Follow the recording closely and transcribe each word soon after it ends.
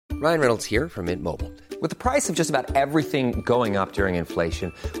Ryan Reynolds here from Mint Mobile. With the price of just about everything going up during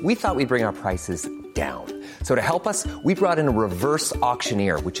inflation, we thought we'd bring our prices down. So to help us, we brought in a reverse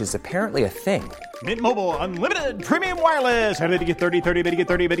auctioneer, which is apparently a thing. Mint Mobile Unlimited Premium Wireless. How to get 30, 30, bit to get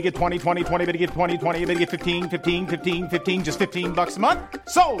 30, bit to get 20, 20, 20, bit to get 20, 20, bit to get 15, 15, 15, 15, just $15 a month?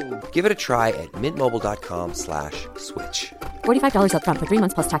 Sold! Give it a try at mintmobile.com/switch. $45 up front for 3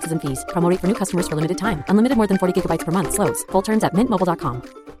 months plus taxes and fees. Promo rate for new customers for limited time. Unlimited more than 40 gigabytes per month. Slows full terms at mintmobile.com.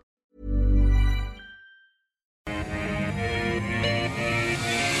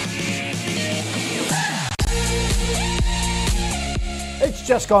 It's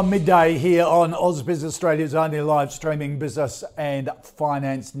just gone midday here on Oz Business Australia's only live streaming business and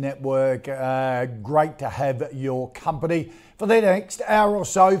finance network. Great to have your company for the next hour or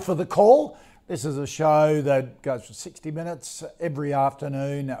so for The Call. This is a show that goes for 60 minutes every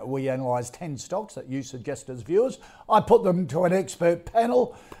afternoon. We analyse 10 stocks that you suggest as viewers. I put them to an expert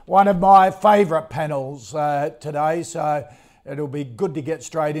panel, one of my favourite panels today. So it'll be good to get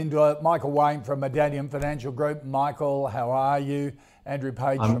straight into it. Michael Wayne from Medallion Financial Group. Michael, how are you? Andrew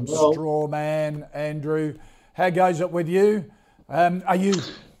Page from Strawman. Andrew, how goes it with you? Are you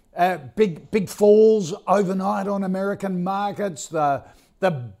big falls overnight on American markets? The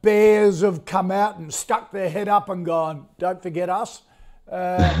bears have come out and stuck their head up and gone, don't forget us.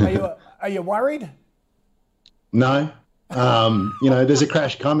 Are you worried? No. There's a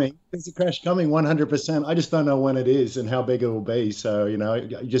crash coming. There's a crash coming 100%. I just don't know when it is and how big it will be. So,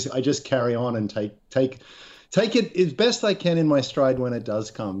 I just carry on and take it as best I can in my stride when it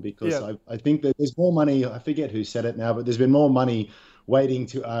does come, because I think that there's more money. I forget who said it now, but there's been more money waiting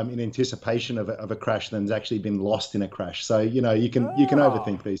to in anticipation of a crash than's actually been lost in a crash. So you can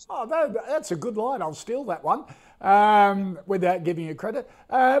overthink these. Oh, that's a good line. I'll steal that one without giving you credit.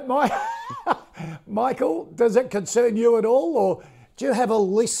 Michael, does it concern you at all, or do you have a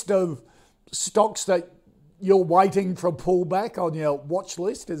list of stocks that you're waiting for a pullback on your watch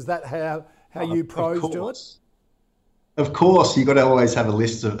list? Is that how you pros do it? Of course, you've got to always have a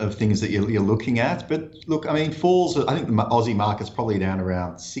list of things that you're looking at. But look, I mean, falls, I think the Aussie market's probably down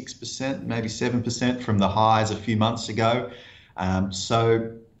around 6%, maybe 7% from the highs a few months ago.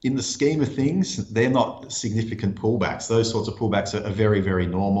 So in the scheme of things, they're not significant pullbacks. Those sorts of pullbacks are very, very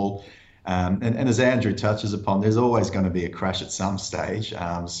normal. And as Andrew touches upon, there's always going to be a crash at some stage.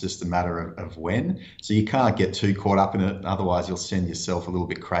 It's just a matter of when. So you can't get too caught up in it. Otherwise, you'll send yourself a little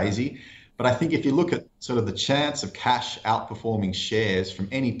bit crazy. But I think if you look at sort of the chance of cash outperforming shares from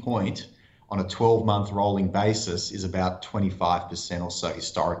any point on a 12-month rolling basis is about 25% or so,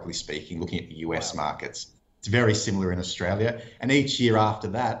 historically speaking, looking at the US markets. It's very similar in Australia. And each year after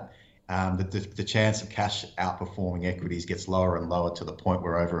that, the chance of cash outperforming equities gets lower and lower to the point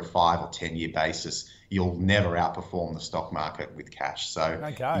where over a 5 or 10-year basis, you'll never outperform the stock market with cash. So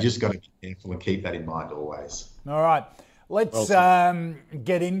you just got to be careful and keep that in mind always. All right. Let's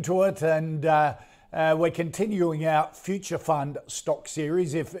get into it, and we're continuing our Future Fund stock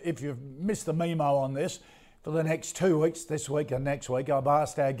series. If you've missed the memo on this, for the next 2 weeks, this week and next week, I've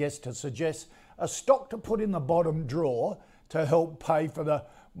asked our guests to suggest a stock to put in the bottom drawer to help pay for the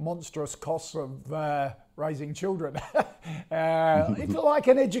monstrous costs of raising children. If you like,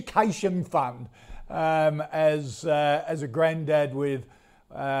 an education fund, as a granddad with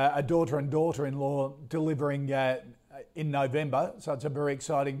a daughter and daughter-in-law delivering in November, so it's a very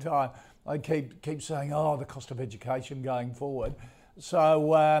exciting time. I keep saying, the cost of education going forward.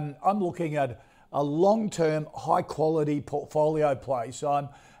 So I'm looking at a long-term, high-quality portfolio play. So I'm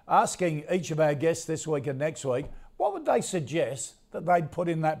asking each of our guests this week and next week, what would they suggest that they'd put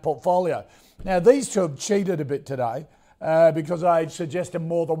in that portfolio? Now, these two have cheated a bit today because I suggested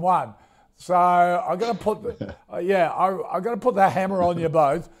more than one. So I'm going to put, I'm going to put the hammer on you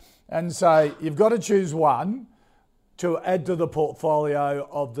both and say you've got to choose one to add to the portfolio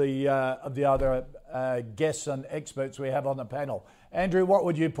of the other guests and experts we have on the panel. Andrew, what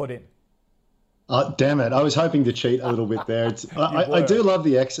would you put in? Damn it. I was hoping to cheat a little bit there. I do love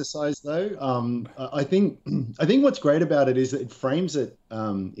the exercise, though. I think what's great about it is that it frames it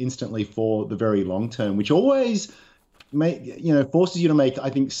instantly for the very long term, which always forces you to make, I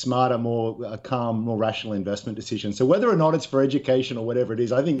think, smarter, more calm, more rational investment decisions. So whether or not it's for education or whatever it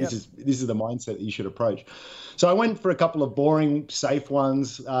is, I think this is the mindset that you should approach. So I went for a couple of boring, safe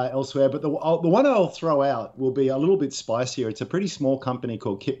ones elsewhere, but the one I'll throw out will be a little bit spicier. It's a pretty small company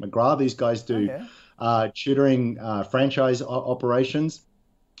called Kip McGrath. These guys do tutoring franchise operations,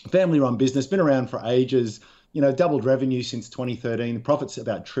 family-run business, been around for ages. Doubled revenue since 2013. Profits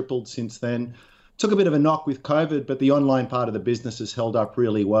about tripled since then. took a bit of a knock with COVID, but the online part of the business has held up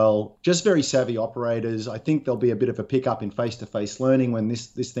really well. Just very savvy operators. I think there'll be a bit of a pickup in face-to-face learning when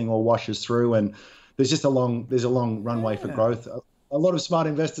this thing all washes through, and there's a long runway for growth. A lot of smart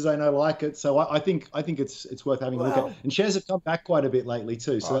investors I know like it, so I think it's worth having a look at. And shares have come back quite a bit lately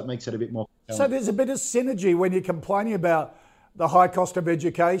too, so that makes it a bit more compelling. So there's a bit of synergy when you're complaining about the high cost of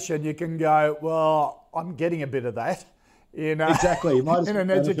education. You can go, well, I'm getting a bit of that. Exactly. You might in an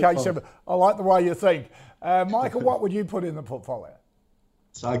education. I like the way you think. Michael, what would you put in the portfolio?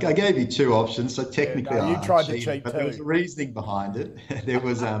 So I gave you two options. So technically, you tried to cheat but too. there was a reasoning behind it. There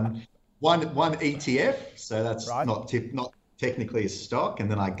was one ETF, so that's not technically a stock,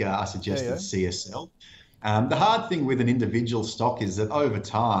 and then I suggested CSL. The hard thing with an individual stock is that over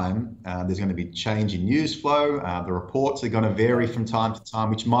time, there's going to be change in news flow. The reports are going to vary from time to time,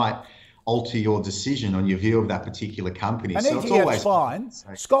 which might alter your decision on your view of that particular company. And so ETF's it's always fine.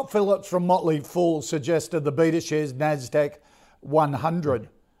 Scott Phillips from Motley Fool suggested the beta shares NASDAQ 100,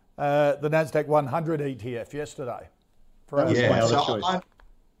 the NASDAQ 100 ETF yesterday.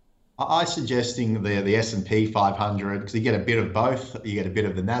 I'm suggesting the S&P 500 because you get a bit of both. You get a bit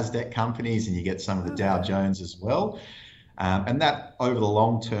of the NASDAQ companies and you get some of the Dow Jones as well. And that over the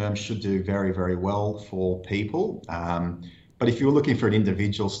long term should do very, very well for people. But if you're looking for an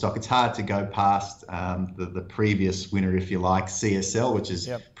individual stock, it's hard to go past the previous winner, if you like, CSL, which has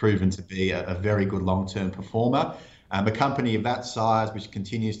proven to be a very good long-term performer. A company of that size, which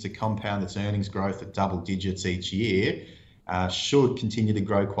continues to compound its earnings growth at double digits each year, should continue to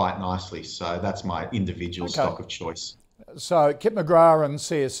grow quite nicely. So that's my individual stock of choice. So Kip McGrath and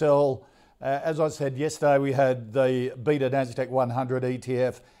CSL, as I said yesterday, we had the Beta NASDAQ 100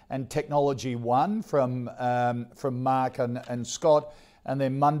 ETF and Technology One from Mark and Scott. And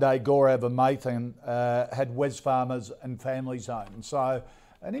then Monday, Gaurav and Mathan had Wesfarmers and Family Zone. So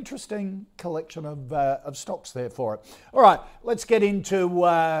an interesting collection of stocks there for it. All right, let's get into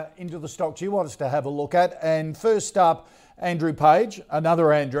the stocks you want us to have a look at. And first up, Andrew Page,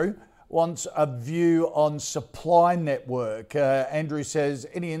 another Andrew, wants a view on Supply Network. Andrew says,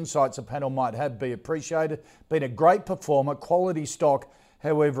 any insights a panel might have be appreciated. Been a great performer, quality stock,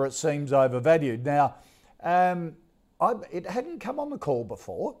 however it seems overvalued. Now, it hadn't come on the call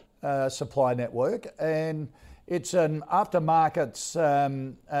before, Supply Network, and it's an aftermarket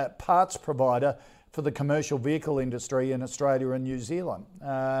parts provider for the commercial vehicle industry in Australia and New Zealand.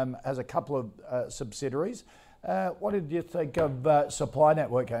 Has a couple of subsidiaries. What did you think of Supply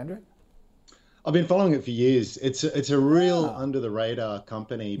Network, Andrew? I've been following it for years. It's a real under the radar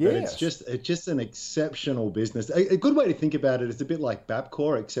company, but it's just an exceptional business. A good way to think about it is a bit like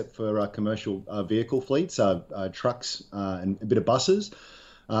Bapcor, except for commercial vehicle fleets, trucks and a bit of buses.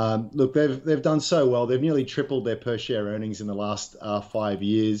 Look, they've done so well. They've nearly tripled their per share earnings in the last 5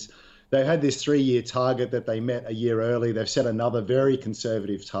 years. They had this 3-year target that they met a year early. They've set another very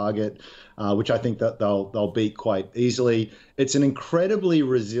conservative target, which I think that they'll beat quite easily. It's an incredibly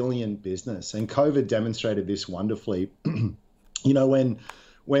resilient business, and COVID demonstrated this wonderfully.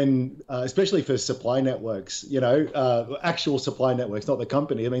 When especially for supply networks, actual supply networks, not the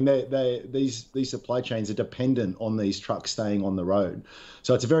company. I mean, these supply chains are dependent on these trucks staying on the road.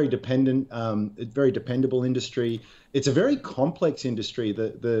 So it's a very dependable industry. It's a very complex industry.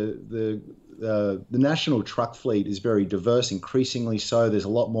 The national truck fleet is very diverse, increasingly so. There's a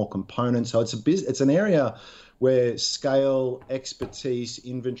lot more components. So it's an area where scale, expertise,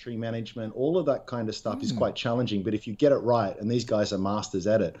 inventory management, all of that kind of stuff is quite challenging. But if you get it right, and these guys are masters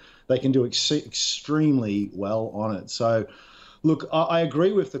at it, they can do extremely well on it. So, look, I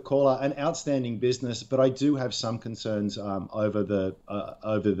agree with the caller, an outstanding business, but I do have some concerns over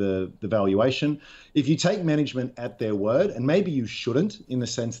the valuation. If you take management at their word, and maybe you shouldn't, in the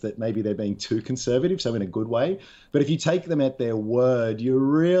sense that maybe they're being too conservative, so in a good way, but if you take them at their word, you're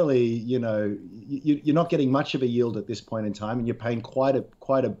really, you're not getting much of a yield at this point in time, and you're paying quite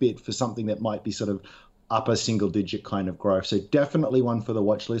a bit for something that might be sort of upper single digit kind of growth. So definitely one for the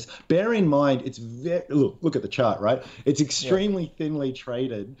watch list. Bear in mind, it's look at the chart, right? It's extremely thinly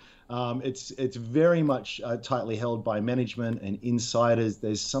traded. It's very much tightly held by management and insiders.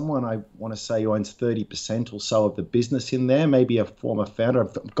 There's someone I want to say who owns 30% or so of the business in there, maybe a former founder.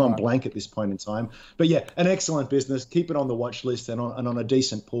 I've gone blank at this point in time. But yeah, an excellent business. Keep it on the watch list, and on a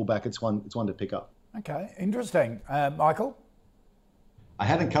decent pullback, it's one to pick up. Okay, interesting. Michael? I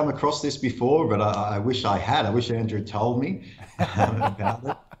hadn't come across this before, but I wish I had. I wish Andrew told me about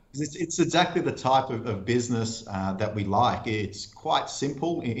it. It's exactly the type of business that we like. It's quite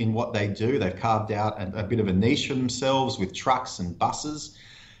simple in what they do. They've carved out a bit of a niche for themselves with trucks and buses.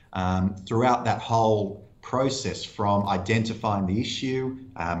 Throughout that whole process from identifying the issue,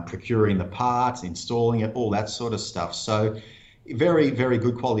 procuring the parts, installing it, all that sort of stuff. So very, very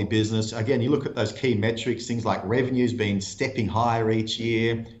good quality business. Again, you look at those key metrics, things like revenue's been stepping higher each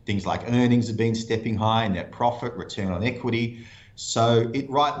year, things like earnings have been stepping high, net profit, return on equity. So it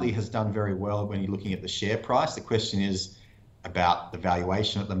rightly has done very well when you're looking at the share price. The question is about the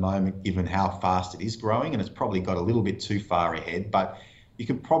valuation at the moment, given how fast it is growing, and it's probably got a little bit too far ahead, but you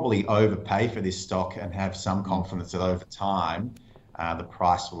can probably overpay for this stock and have some confidence that over time, the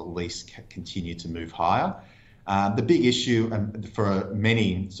price will at least continue to move higher. The big issue for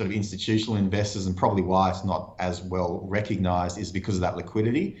many sort of institutional investors, and probably why it's not as well recognised, is because of that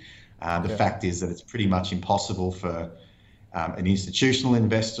liquidity. The fact is that it's pretty much impossible for an institutional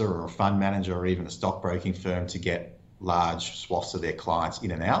investor or a fund manager or even a stockbroking firm to get large swaths of their clients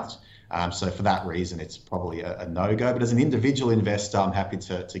in and out. So for that reason, it's probably a no-go. But as an individual investor, I'm happy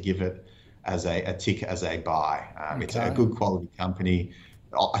to give it as a tick as a buy. It's a good quality company.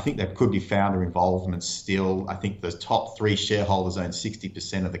 I think there could be founder involvement still. I think the top 3 shareholders own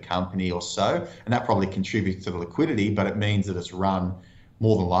 60% of the company or so, and that probably contributes to the liquidity, but it means that it's run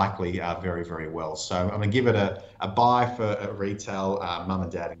more than likely very, very well. So I'm going to give it a buy for a retail mum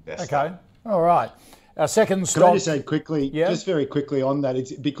and dad investor. Okay, all right. Our second stock. Can I just say quickly, just very quickly on that,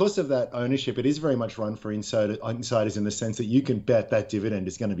 it's because of that ownership, it is very much run for insiders in the sense that you can bet that dividend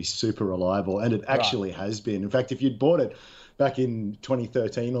is going to be super reliable, and it actually has been. In fact, if you'd bought it back in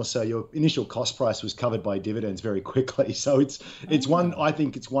 2013 or so, your initial cost price was covered by dividends very quickly. So it's one, I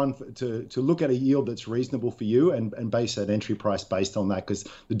think it's one to look at a yield that's reasonable for you and base that entry price based on that, because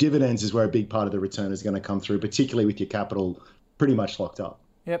the dividends is where a big part of the return is going to come through, particularly with your capital pretty much locked up.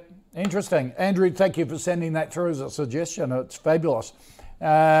 Yep, interesting. Andrew, thank you for sending that through as a suggestion. It's fabulous.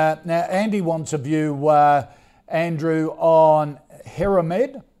 Now, Andy wants a view, Andrew, on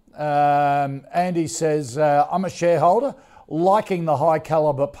Heramed. Andy says, I'm a shareholder, liking the high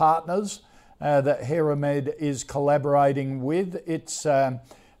caliber partners that Heramed is collaborating with. It's a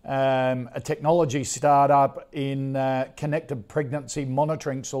technology startup in connected pregnancy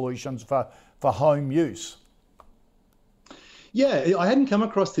monitoring solutions for home use. Yeah, I hadn't come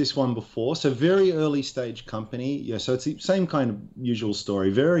across this one before. So very early stage company. Yeah, so it's the same kind of usual story.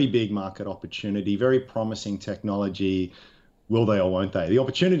 Very big market opportunity, very promising technology. Will they or won't they? The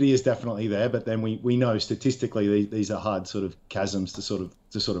opportunity is definitely there, but then we know statistically these are hard sort of chasms to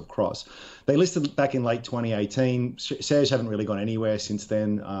sort of cross. They listed back in late 2018. Shares haven't really gone anywhere since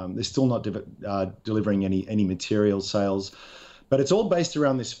then. They're still not delivering any material sales. But it's all based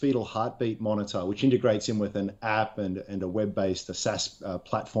around this fetal heartbeat monitor, which integrates in with an app and a web-based SaaS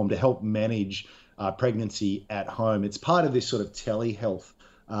platform to help manage pregnancy at home. It's part of this sort of telehealth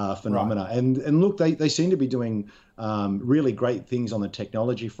phenomena. Right. And look, they seem to be doing really great things on the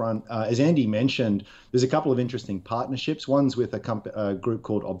technology front. As Andy mentioned, there's a couple of interesting partnerships. One's with a group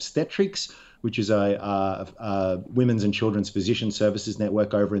called Obstetrics, which is a women's and children's physician services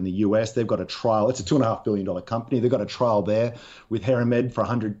network over in the US. They've got a trial. It's a $2.5 billion company. They've got a trial there with Heramed for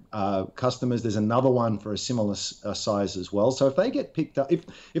 100 customers. There's another one for a similar size as well. So if they get picked up,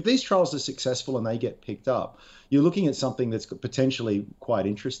 if these trials are successful and they get picked up, you're looking at something that's potentially quite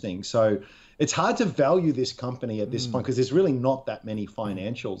interesting. So it's hard to value this company at this point because there's really not that many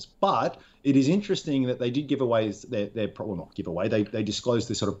financials. But it is interesting that they did give away not give away. They disclosed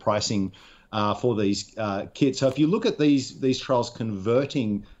the sort of pricing for these kits. So if you look at these trials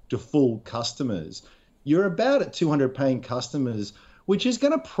converting to full customers, you're about at 200 paying customers, which is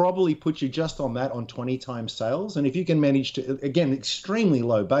going to probably put you just on 20 times sales. And if you can manage to, again, extremely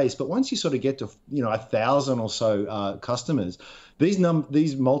low base, but once you sort of get to 1,000 or so customers,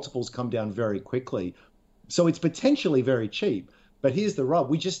 these multiples come down very quickly. So it's potentially very cheap. But here's the rub.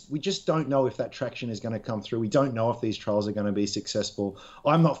 We just don't know if that traction is going to come through. We don't know if these trials are going to be successful.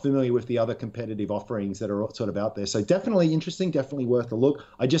 I'm not familiar with the other competitive offerings that are sort of out there. So definitely interesting, definitely worth a look.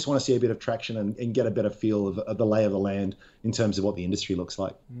 I just want to see a bit of traction and get a better feel of the lay of the land in terms of what the industry looks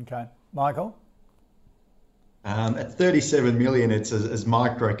like. Okay. Michael? At 37 million, it's as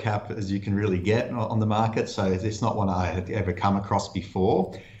micro cap as you can really get on the market. So it's not one I had ever come across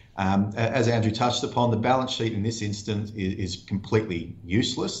before. As Andrew touched upon, the balance sheet in this instance is completely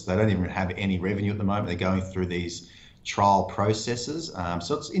useless. They don't even have any revenue at the moment. They're going through these trial processes.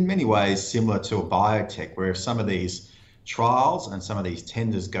 So it's in many ways similar to a biotech, where if some of these trials and some of these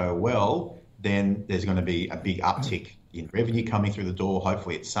tenders go well, then there's going to be a big uptick in revenue coming through the door,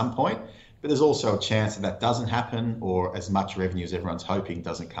 hopefully at some point. But there's also a chance that doesn't happen, or as much revenue as everyone's hoping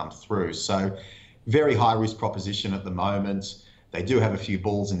doesn't come through. So very high risk proposition at the moment. They do have a few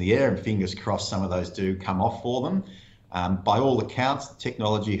balls in the air, and fingers crossed some of those do come off for them. By all accounts, the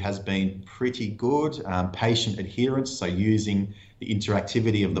technology has been pretty good. Patient adherence, so using the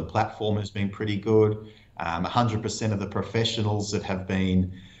interactivity of the platform, has been pretty good. 100% of the professionals that have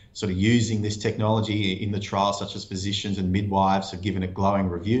been sort of using this technology in the trial, such as physicians and midwives, have given it glowing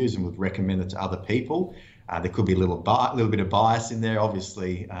reviews and would recommend it to other people. There could be a little bit of bias in there.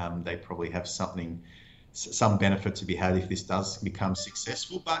 Obviously, they probably have some benefit to be had if this does become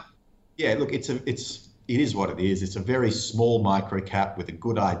successful. But yeah, look, it is what it is. It's a very small micro cap with a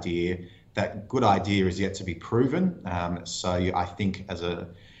good idea. That good idea is yet to be proven. So I think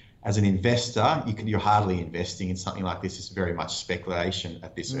as an investor, you're hardly investing in something like this. It's very much speculation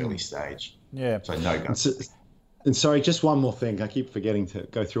at this early stage. Yeah. So no go. And sorry, just one more thing. I keep forgetting to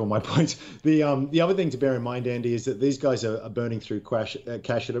go through all my points. The other thing to bear in mind, Andy, is that these guys are burning through cash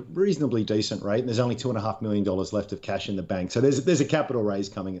at a reasonably decent rate, and there's only $2.5 million left of cash in the bank. So there's a capital raise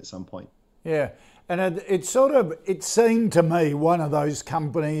coming at some point. Yeah, and it seemed to me one of those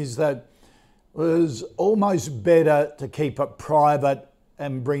companies that was almost better to keep it private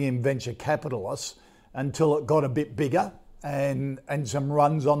and bring in venture capitalists until it got a bit bigger and some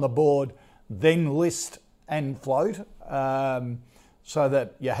runs on the board, then list and float, so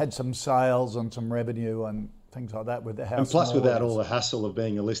that you had some sales and some revenue and things like that with the house. And plus, without all the hassle of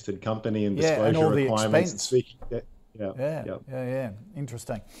being a listed company and disclosure and all the requirements. Expense. Yeah.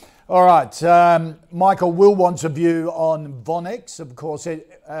 Interesting. All right, Michael Will wants a view on Vonex. Of course,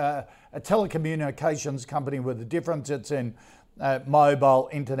 a telecommunications company with a difference. It's in mobile,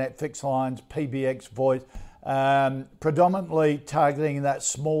 internet, fixed lines, PBX, voice, predominantly targeting that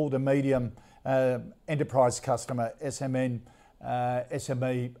small to medium enterprise customer, SME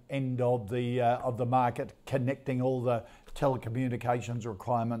end of the market, connecting all the telecommunications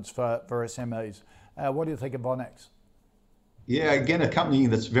requirements for SMEs. What do you think of Vonex? Yeah, again, a company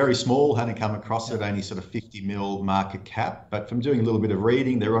that's very small, hadn't come across it, only sort of 50 mil market cap. But from doing a little bit of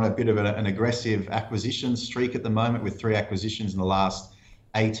reading, they're on a bit of an aggressive acquisition streak at the moment with 3 acquisitions in the last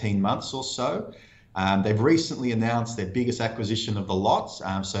 18 months or so. They've recently announced their biggest acquisition of the lot.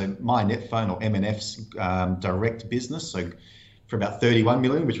 So MyNetphone, or MNF's direct business, so for about 31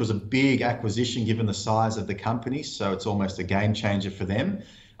 million, which was a big acquisition given the size of the company. So it's almost a game changer for them.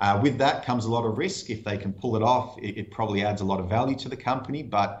 With that comes a lot of risk. If they can pull it off, it probably adds a lot of value to the company.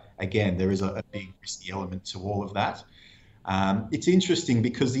 But again, there is a big risky element to all of that. It's interesting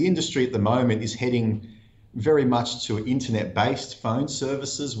because the industry at the moment is heading very much to internet-based phone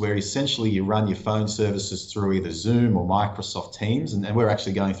services, where essentially you run your phone services through either Zoom or Microsoft Teams. And we're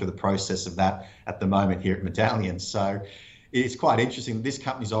actually going through the process of that at the moment here at Medallion. So it's quite interesting. This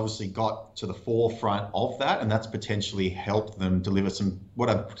company's obviously got to the forefront of that, and that's potentially helped them deliver some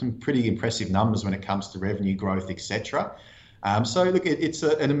pretty impressive numbers when it comes to revenue growth, etc. So look, it's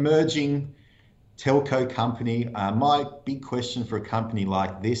an emerging telco company. My big question for a company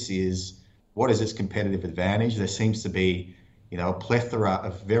like this is, what is its competitive advantage? There seems to be, a plethora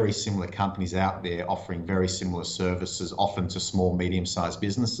of very similar companies out there offering very similar services, often to small, medium-sized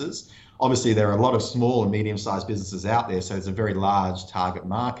businesses. Obviously, there are a lot of small and medium-sized businesses out there, so it's a very large target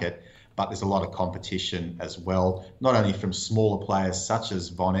market, but there's a lot of competition as well, not only from smaller players such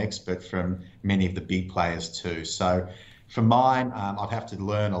as Vonex, but from many of the big players too. So for mine, I'd have to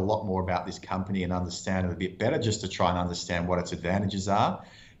learn a lot more about this company and understand it a bit better, just to try and understand what its advantages are.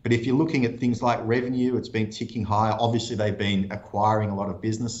 But if you're looking at things like revenue, it's been ticking higher. Obviously, they've been acquiring a lot of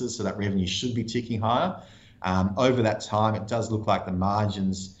businesses, so that revenue should be ticking higher. Over that time, it does look like the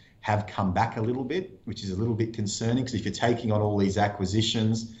margins have come back a little bit, which is a little bit concerning, because if you're taking on all these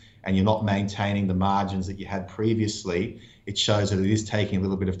acquisitions and you're not maintaining the margins that you had previously, it shows that it is taking a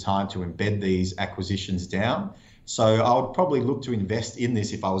little bit of time to embed these acquisitions down. So I would probably look to invest in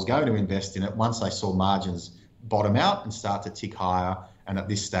this if I was going to invest in it once I saw margins bottom out and start to tick higher. And at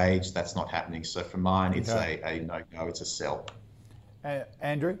this stage, that's not happening. So for mine, it's a no-go, it's a sell.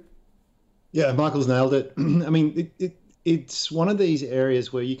 Andrew? Yeah, Michael's nailed it. I mean, it's one of these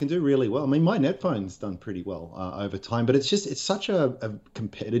areas where you can do really well. I mean, MyNetphone's done pretty well over time, but it's such a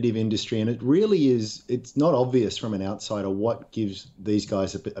competitive industry, and it really is. It's not obvious from an outsider what gives these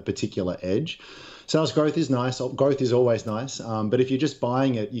guys a particular edge. Sales growth is nice. Growth is always nice. But if you're just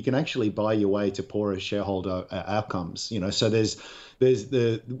buying it, you can actually buy your way to poorer shareholder outcomes. So there's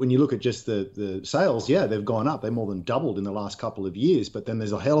when you look at just the sales, they've gone up. They more than doubled in the last couple of years. But then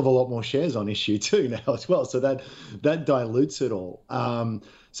there's a hell of a lot more shares on issue too now as well. So that dilutes it all.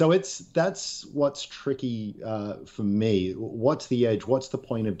 So that's what's tricky for me. What's the edge? What's the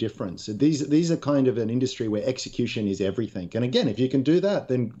point of difference? These are kind of an industry where execution is everything. And again, if you can do that,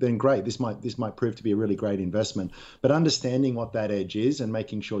 then great. This might prove to be a really great investment. But understanding what that edge is and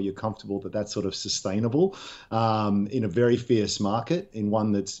making sure you're comfortable that that's sort of sustainable in a very fierce market, in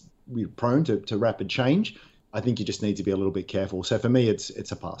one that's prone to rapid change, I think you just need to be a little bit careful. So for me,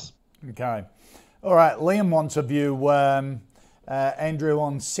 it's a pass. Okay. All right. Liam wants a view. Andrew,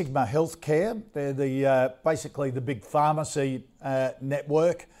 on Sigma Healthcare. They're the basically the big pharmacy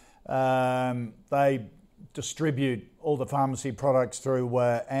network. They distribute all the pharmacy products through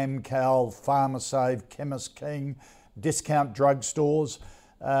Amcal, PharmaSave, Chemist King, discount drugstores.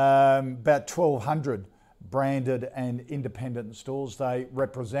 About 1,200 branded and independent stores they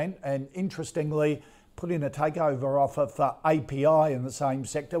represent. And interestingly, put in a takeover offer for API in the same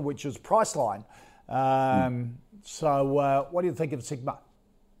sector, which is Priceline. So what do you think of Sigma?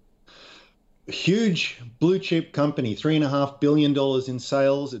 Huge blue chip company, $3.5 billion in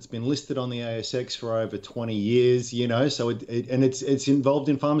sales. It's been listed on the ASX for over 20 years, so it's involved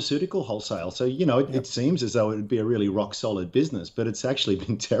in pharmaceutical wholesale. So, it seems as though it would be a really rock solid business, but it's actually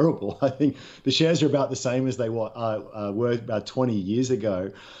been terrible. I think the shares are about the same as they were about 20 years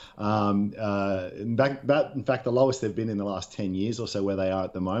ago. In fact, the lowest they've been in the last 10 years or so, where they are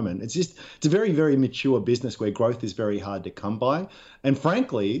at the moment. It's a very, very mature business where growth is very hard to come by. And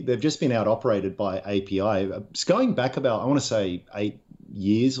frankly, they've just been out operated by API. It's going back about, I want to say 8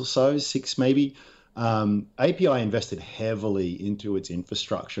 years or so, 6 maybe. API invested heavily into its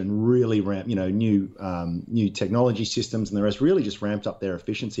infrastructure and really ramped, new technology systems and the rest, really just ramped up their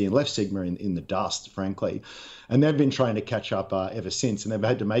efficiency and left Sigma in the dust, frankly. And they've been trying to catch up ever since, and they've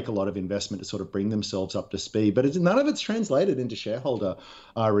had to make a lot of investment to sort of bring themselves up to speed. But none of it's translated into shareholder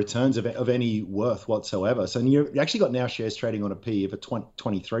returns of any worth whatsoever. So you actually got now shares trading on a PE of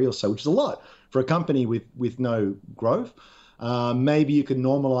 23 or so, which is a lot for a company with no growth. Maybe you could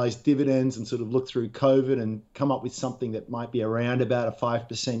normalize dividends and sort of look through COVID and come up with something that might be around about a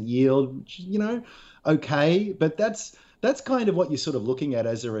 5% yield, which, okay. But that's kind of what you're sort of looking at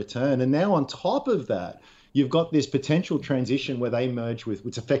as a return. And now on top of that, you've got this potential transition where they merge with,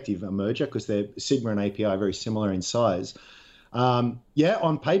 it's effective a merger because they're Sigma and API are very similar in size. On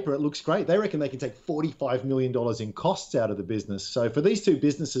paper, it looks great. They reckon they can take $45 million in costs out of the business. So for these two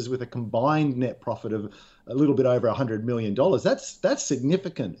businesses with a combined net profit of a little bit over $100 million, that's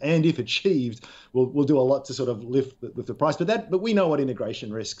significant. And if achieved, we'll do a lot to sort of lift the price. But we know what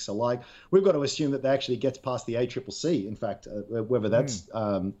integration risks are like. We've got to assume that they actually gets past the ACCC. In fact, whether that's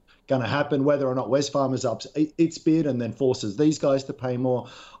going to happen, whether or not Wesfarmers ups its bid and then forces these guys to pay more.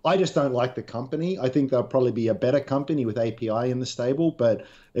 I just don't like the company. I think they'll probably be a better company with API in the stable, but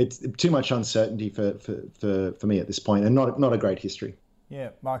it's too much uncertainty for me at this point, and not a great history. Yeah,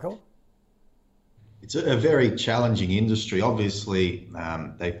 Michael? It's a very challenging industry. Obviously,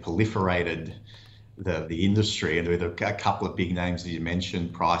 they proliferated the industry, and with a couple of big names that you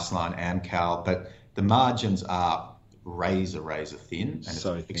mentioned, Priceline, Amcal, but the margins are razor thin, and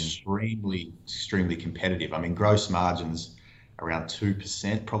so it's extremely competitive. I mean, gross margins around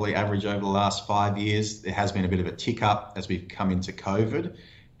 2%, probably average over the last 5 years. There has been a bit of a tick up as we've come into COVID.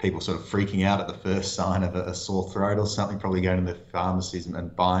 People sort of freaking out at the first sign of a sore throat or something, probably going to the pharmacies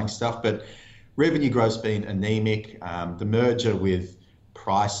and buying stuff. But revenue growth's been anemic. The merger with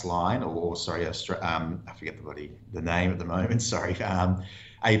Priceline, I forget the name at the moment. Sorry,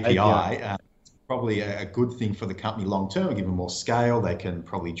 API. Probably a good thing for the company long term. Give them more scale. They can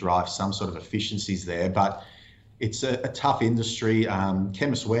probably drive some sort of efficiencies there. But it's a tough industry.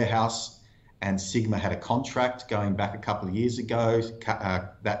 Chemist Warehouse and Sigma had a contract going back a couple of years ago.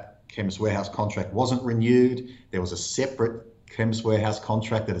 That Chemist Warehouse contract wasn't renewed. There was a separate Chemist Warehouse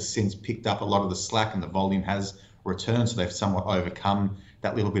contract that has since picked up a lot of the slack, and the volume has returned. So they've somewhat overcome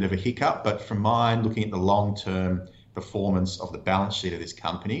that little bit of a hiccup. But from mine, looking at the long-term performance of the balance sheet of this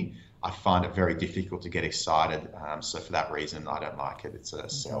company, I find it very difficult to get excited. So for that reason, I don't like it. It's a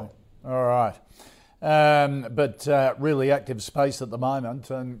sell. All right. But really active space at the moment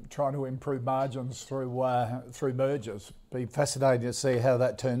and trying to improve margins through mergers. Be fascinating to see how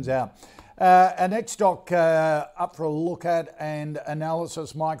that turns out. Our next stock up for a look at and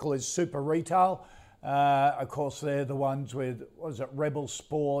analysis, Michael, is Super Retail. Of course, they're the ones with, Rebel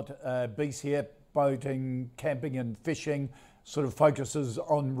Sport, BCF, boating, camping and fishing, sort of focuses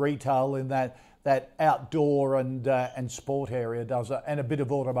on retail in that outdoor and sport area, does it? And a bit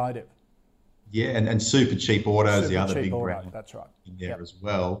of automotive. Yeah, and Super Cheap Auto is the other big brand. That's right. In there as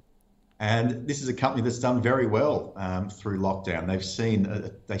well. And this is a company that's done very well through lockdown.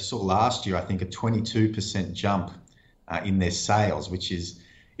 They saw last year, I think, a 22% jump in their sales, which is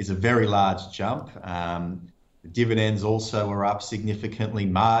is a very large jump. The dividends also were up significantly.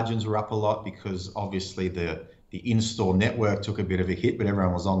 Margins were up a lot because obviously the in-store network took a bit of a hit, but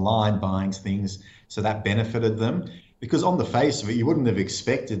everyone was online buying things, so that benefited them. Because on the face of it, you wouldn't have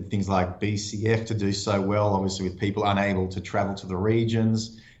expected things like BCF to do so well, obviously with people unable to travel to the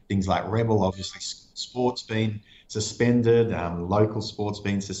regions. Things like Rebel, obviously sports been suspended, local sports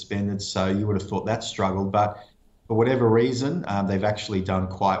been suspended, so you would have thought that struggled. But for whatever reason, they've actually done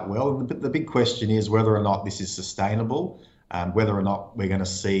quite well. And the big question is whether or not this is sustainable, whether or not we're going to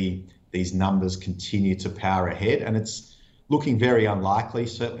see these numbers continue to power ahead. And it's looking very unlikely.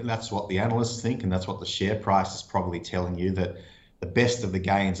 Certainly that's what the analysts think, and that's what the share price is probably telling you, that the best of the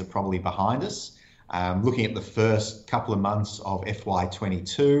gains are probably behind us. Looking at the first couple of months of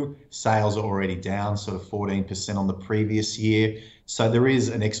FY22, sales are already down sort of 14% on the previous year. So there is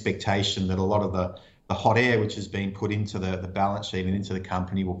an expectation that a lot of the hot air which has been put into the balance sheet and into the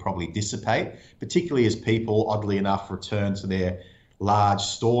company will probably dissipate, particularly as people, oddly enough, return to their large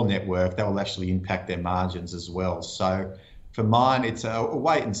store network. That will actually impact their margins as well. So for mine, it's a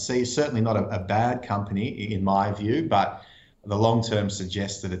wait and see. Certainly not a bad company in my view, but the long term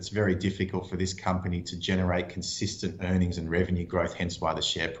suggests that it's very difficult for this company to generate consistent earnings and revenue growth, hence why the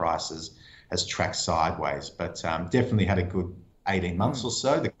share prices has tracked sideways. But definitely had a good 18 months or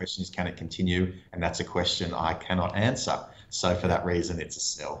so. The question is, can it continue? And that's a question I cannot answer. So for that reason, it's a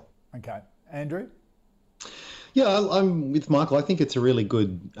sell. Okay. Andrew? Yeah, I'm with Michael. I think it's a really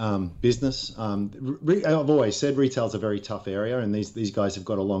good business. I've always said retail's a very tough area, and these guys have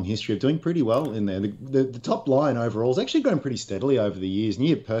got a long history of doing pretty well in there. The top line overall has actually grown pretty steadily over the years,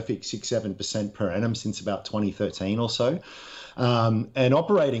 near perfect 6-7% per annum since about 2013 or so. And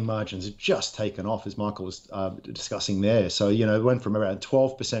operating margins have just taken off, as Michael was discussing there. So, it went from around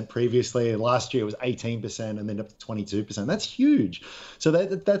 12% previously. Last year it was 18% and then up to 22%. That's huge. So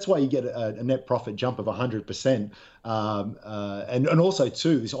that's why you get a net profit jump of 100%. And also,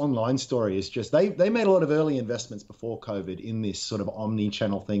 too, this online story is just, they made a lot of early investments before COVID in this sort of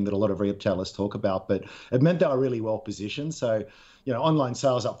omni-channel thing that a lot of retailers talk about, but it meant they were really well positioned. So, online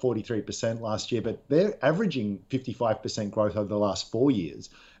sales up 43% last year, but they're averaging 55% growth over the last 4 years.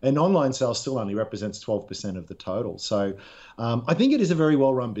 And online sales still only represents 12% of the total. So I think it is a very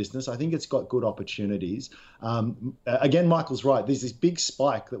well-run business. I think it's got good opportunities. Again, Michael's right. There's this big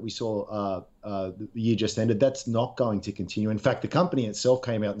spike that we saw the year just ended. That's not going to continue. In fact, the company itself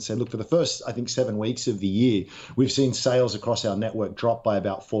came out and said, look, for the first, I think, 7 weeks of the year, we've seen sales across our network drop by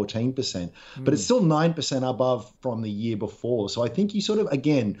about 14%. But it's still 9% above from the year before. So I think you sort of,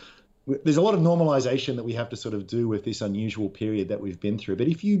 again, there's a lot of normalization that we have to sort of do with this unusual period that we've been through. But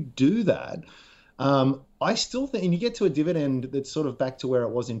if you do that, I still think, and you get to a dividend that's sort of back to where it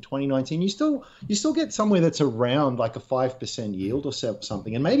was in 2019, you still get somewhere that's around like a 5% yield or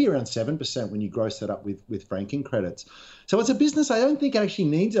something, and maybe around 7% when you gross that up with franking credits. So it's a business I don't think actually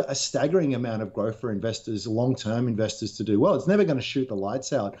needs a staggering amount of growth for investors, long-term investors, to do well. It's never going to shoot the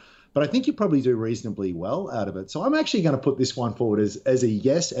lights out, but I think you probably do reasonably well out of it. So I'm actually going to put this one forward as a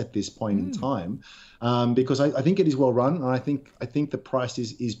yes at this point in time, because I think it is well run, and I think the price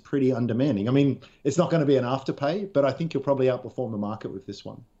is pretty undemanding. I mean, it's not going to be an afterpay, but I think you'll probably outperform the market with this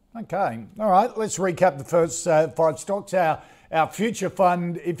one. Okay, all right. Let's recap the first 5 stocks. Our future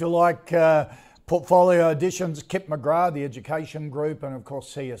fund, if you like, portfolio additions: Kip McGrath, the education group, and of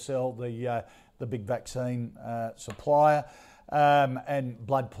course CSL, the big vaccine supplier. And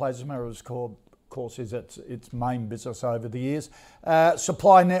blood plasma, of course, is its main business over the years.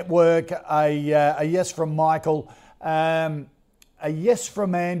 Supply network, a yes from Michael, a yes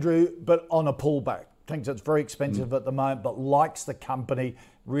from Andrew, but on a pullback. Thinks it's very expensive at the moment, but likes the company,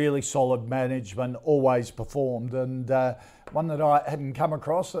 really solid management, always performed. And one that I hadn't come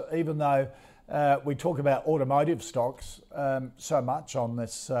across, even though we talk about automotive stocks so much on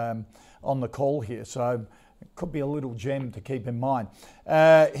this on the call here. So it could be a little gem to keep in mind.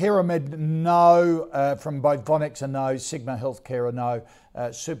 Heramed, no, from both Vonex, a no. Sigma Healthcare, a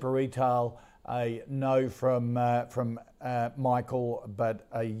no. Super Retail, a no from Michael, but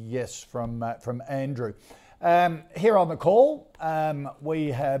a yes from Andrew. Here on the call,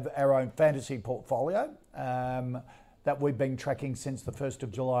 we have our own fantasy portfolio that we've been tracking since the 1st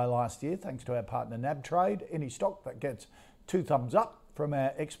of July last year, thanks to our partner NabTrade. Any stock that gets 2 thumbs up from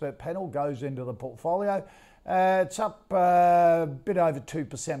our expert panel goes into the portfolio. It's up a bit over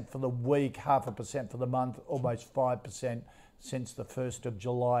 2% for the week, 0.5% for the month, almost 5% since the 1st of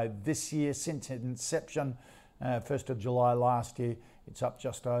July this year. Since inception, 1st of July last year, it's up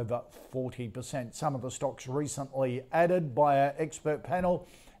just over 40%. Some of the stocks recently added by our expert panel: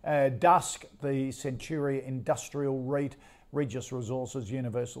 Dusk, the Centuria Industrial REIT, Regis Resources,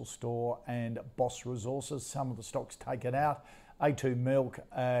 Universal Store and Boss Resources. Some of the stocks taken out: A2 Milk,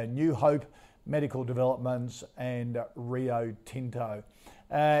 New Hope, Medical Developments and Rio Tinto.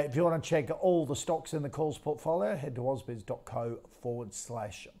 If you want to check all the stocks in the calls portfolio, head to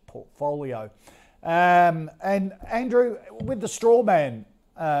ausbiz.co/portfolio. And Andrew, with the Strawman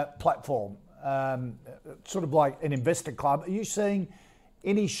platform, sort of like an investor club, are you seeing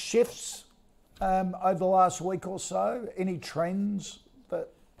any shifts over the last week or so? Any trends that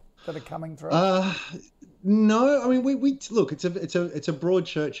are coming through? No, I mean we look. It's a broad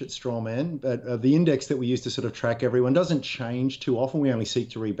church at Strawman, but the index that we use to sort of track everyone doesn't change too often. We only seek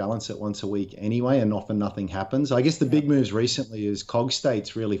to rebalance it once a week anyway, and often nothing happens. I guess the big moves recently is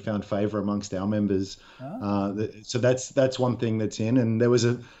Cogstate's really found favour amongst our members. So that's one thing that's in, and there was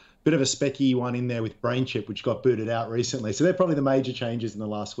a bit of a specky one in there with BrainChip, which got booted out recently. So they're probably the major changes in the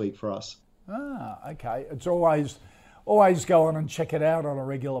last week for us. Okay. It's always go on and check it out on a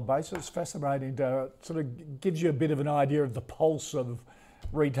regular basis. Fascinating to sort of gives you a bit of an idea of the pulse of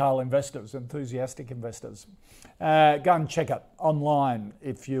retail investors, enthusiastic investors. Go and check it online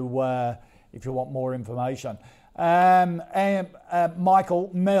if you want more information. Michael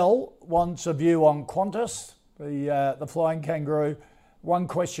Mel wants a view on Qantas, the flying kangaroo. One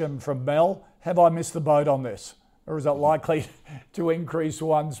question from Mel: have I missed the boat on this, or is it likely to increase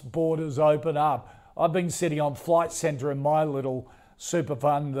once borders open up? I've been sitting on Flight Centre in my little super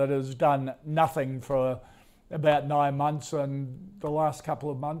fund that has done nothing for about 9 months, and the last couple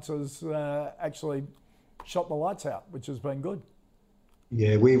of months has actually shot the lights out, which has been good.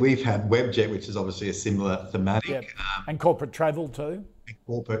 Yeah, we've had Webjet, which is obviously a similar thematic. Yep. And corporate travel too.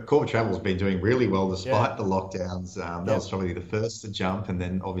 Corporate travel has been doing really well despite the lockdowns. That was probably the first to jump, and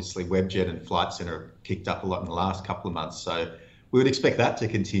then obviously Webjet and Flight Centre picked up a lot in the last couple of months. So we would expect that to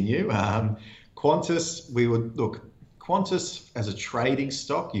continue. Qantas, Qantas as a trading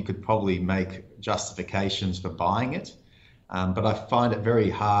stock, you could probably make justifications for buying it. But I find it very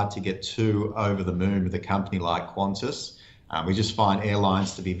hard to get too over the moon with a company like Qantas. We just find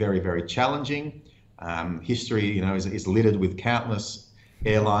airlines to be very, very challenging. History, is littered with countless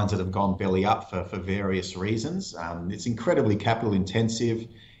airlines that have gone belly up for various reasons. It's incredibly capital intensive,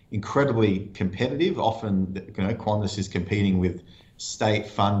 incredibly competitive. Often, Qantas is competing with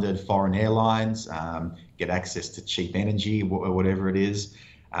state-funded foreign airlines, get access to cheap energy or whatever it is.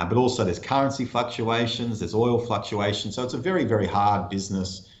 But also there's currency fluctuations, there's oil fluctuations. So it's a very, very hard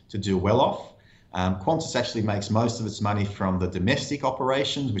business to do well off. Qantas actually makes most of its money from the domestic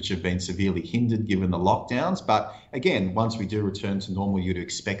operations, which have been severely hindered given the lockdowns. But again, once we do return to normal, you'd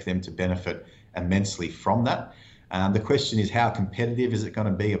expect them to benefit immensely from that. The question is, how competitive is it going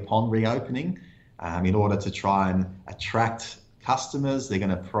to be upon reopening? In order to try and attract customers, they're going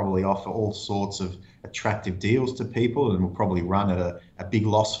to probably offer all sorts of attractive deals to people, and will probably run at a big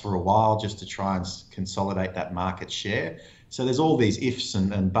loss for a while just to try and consolidate that market share. So there's all these ifs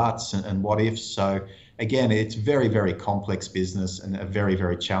and buts and what ifs. So again, it's very, very complex business and a very,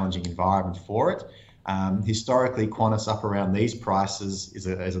 very challenging environment for it. Historically, Qantas up around these prices is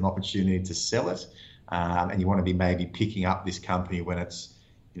an opportunity to sell it. And you want to be maybe picking up this company when it's,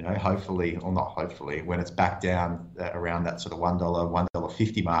 hopefully, or not hopefully, when it's back down around that sort of $1,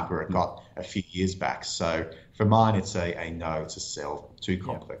 $1.50 mark where it got a few years back. So for mine, it's a no, it's a sell, too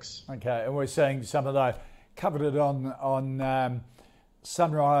complex. Okay, and we're seeing some of those. Covered it on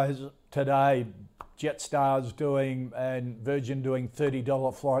Sunrise today. Jetstar's doing and Virgin doing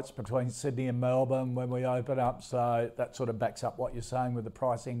 $30 flights between Sydney and Melbourne when we open up. So that sort of backs up what you're saying with the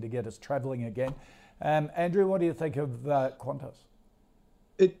pricing to get us travelling again. Andrew, what do you think of Qantas?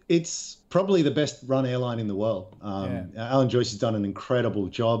 It's probably the best run airline in the world. Alan Joyce has done an incredible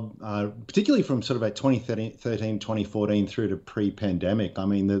job, particularly from sort of about 2013, 2014 through to pre-pandemic. I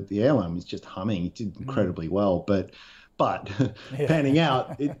mean, the airline was just humming. It did incredibly well, but panning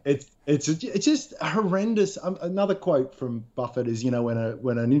out, it's just horrendous. Another quote from Buffett is,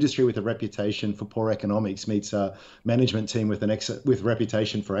 when an industry with a reputation for poor economics meets a management team with with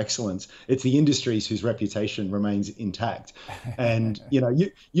reputation for excellence, it's the industries whose reputation remains intact. And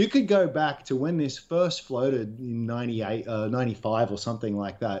you could go back to when this first floated in 98, 95 or something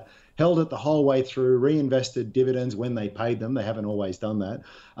like that. Held it the whole way through, reinvested dividends when they paid them. They haven't always done that.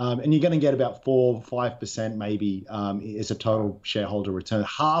 And you're going to get about 4-5% maybe as a total shareholder return,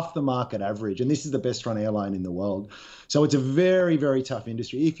 half the market average. And this is the best run airline in the world. So it's a very, very tough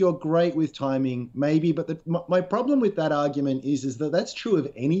industry. If you're great with timing, maybe. But my problem with that argument is that that's true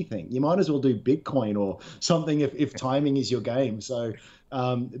of anything. You might as well do Bitcoin or something if timing is your game. So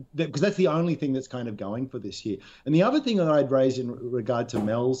because that's the only thing that's kind of going for this year. And the other thing that I'd raise in regard to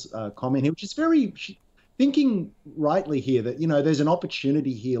Mel's comment here, which is thinking rightly here that, there's an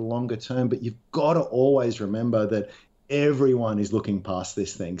opportunity here longer term, but you've got to always remember that everyone is looking past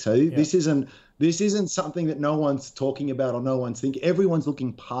this thing. So this isn't something that no one's talking about or no one's thinking. Everyone's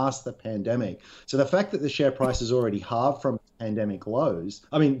looking past the pandemic. So the fact that the share price is already halved from pandemic lows,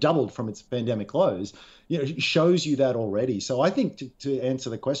 doubled from its pandemic lows, shows you that already. So I think to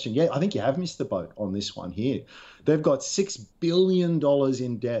answer the question, I think you have missed the boat on this one here. They've got $6 billion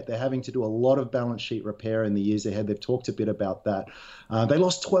in debt. They're having to do a lot of balance sheet repair in the years ahead. They've talked a bit about that. They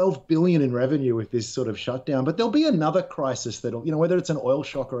lost $12 billion in revenue with this sort of shutdown, but there'll be another crisis that'll, whether it's an oil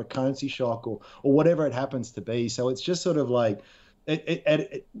shock or a currency shock or whatever it happens to be. So it's just sort of like,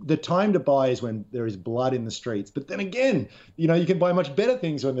 the time to buy is when there is blood in the streets. But then again, you can buy much better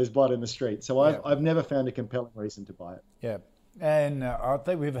things when there's blood in the streets. So I've never found a compelling reason to buy it. Yeah. And I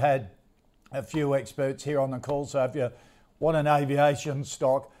think we've had a few experts here on the call. So if you want an aviation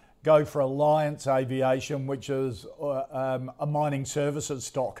stock, go for Alliance Aviation, which is a mining services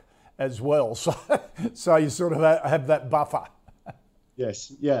stock as well. So you sort of have that buffer.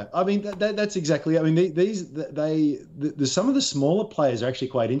 Yes, yeah. That's exactly. Some of the smaller players are actually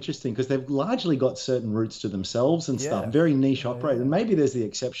quite interesting because they've largely got certain routes to themselves and stuff. Very niche operators. And maybe there's the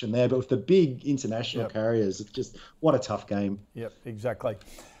exception there, but with the big international carriers, it's just what a tough game. Yep, exactly.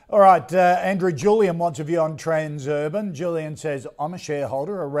 All right, Andrew, Julian wants a view on Transurban. Julian says, I'm a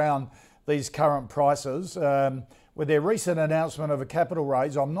shareholder around these current prices. With their recent announcement of a capital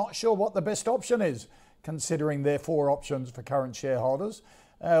raise, I'm not sure what the best option is, considering their 4 options for current shareholders.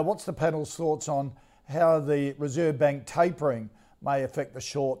 What's the panel's thoughts on how the Reserve Bank tapering may affect the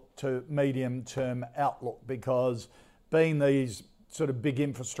short to medium term outlook? Because being these sort of big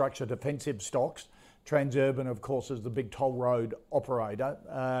infrastructure defensive stocks, Transurban, of course, is the big toll road operator.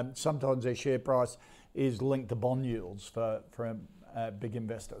 Sometimes their share price is linked to bond yields for big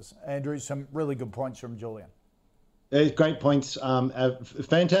investors. Andrew, some really good points from Julian. Great points.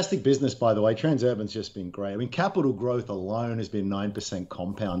 Fantastic business, by the way. Transurban's just been great. Capital growth alone has been 9%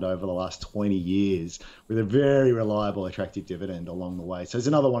 compound over the last 20 years with a very reliable, attractive dividend along the way. So it's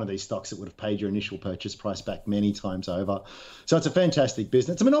another one of these stocks that would have paid your initial purchase price back many times over. So it's a fantastic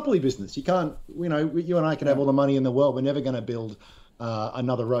business. It's a monopoly business. You can't, you and I can have all the money in the world. We're never going to build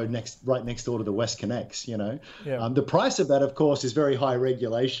another road right next door to the West Connects, The price of that, of course, is very high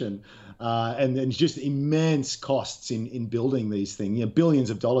regulation and just immense costs in building these things, billions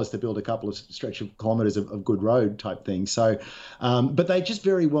of dollars to build a couple of stretch of kilometres of good road type thing. So, but they just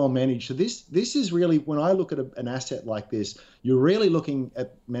very well managed. So this is really, when I look at an asset like this, you're really looking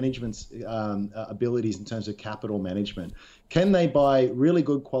at management's abilities in terms of capital management. Can they buy really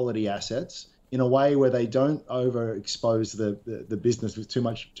good quality assets in a way where they don't overexpose the business with too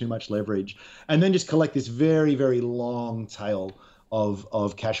much leverage, and then just collect this very, very long tail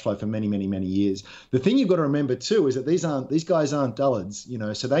of cash flow for many, many, many years? The thing you've got to remember too is that these guys aren't dullards,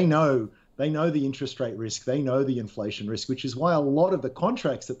 so they know the interest rate risk, they know the inflation risk, which is why a lot of the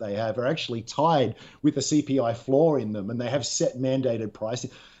contracts that they have are actually tied with a CPI floor in them, and they have set mandated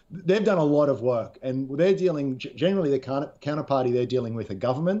pricing. They've done a lot of work, and they're dealing, generally the counterparty they're dealing with are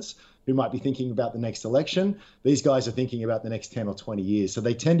governments who might be thinking about the next election. These guys are thinking about the next 10 or 20 years. So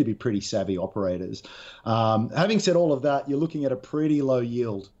they tend to be pretty savvy operators. Having said all of that, you're looking at a pretty low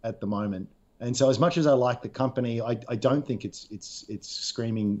yield at the moment. And so as much as I like the company, I don't think it's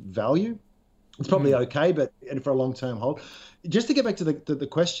screaming value. It's probably okay, but for a long-term hold. Just to get back to the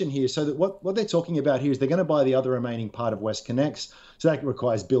question here, so that what they're talking about here is they're going to buy the other remaining part of West Connects. So that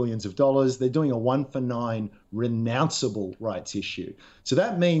requires billions of dollars. They're doing a 1-for-9 renounceable rights issue. So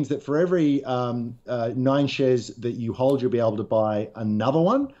that means that for every 9 shares that you hold, you'll be able to buy another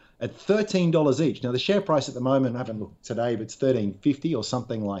one at $13 each. Now, the share price at the moment, I haven't looked today, but it's $13.50 or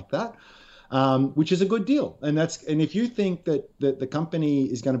something like that. Which is a good deal. And if you think that the company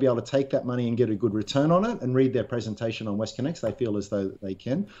is going to be able to take that money and get a good return on it, and read their presentation on WestConnex, they feel as though they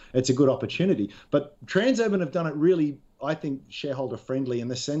can, it's a good opportunity. But Transurban have done it really, I think, shareholder friendly in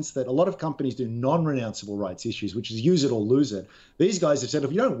the sense that a lot of companies do non-renounceable rights issues, which is use it or lose it. These guys have said,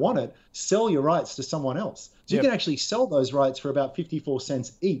 if you don't want it, sell your rights to someone else. So you can actually sell those rights for about 54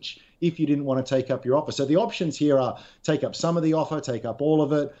 cents each if you didn't want to take up your offer. So the options here are take up some of the offer, take up all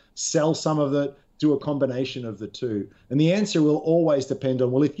of it, sell some of it, do a combination of the two. And the answer will always depend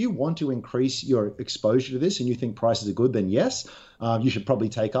on, well, if you want to increase your exposure to this and you think prices are good, then yes, you should probably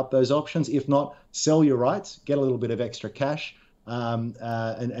take up those options. If not, sell your rights, get a little bit of extra cash,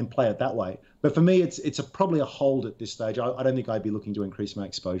 and play it that way. But for me, it's probably a hold at this stage. I don't think I'd be looking to increase my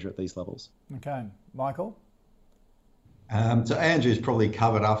exposure at these levels. Okay. Michael? So Andrew's probably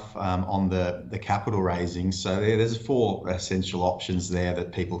covered off on the capital raising. So there's 4 essential options there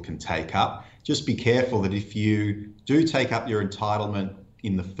that people can take up. just be careful that if you do take up your entitlement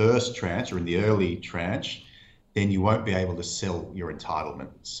in the first tranche or in the early tranche, then you won't be able to sell your entitlement.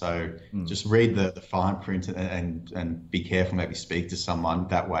 So just read the fine print and be careful, maybe speak to someone.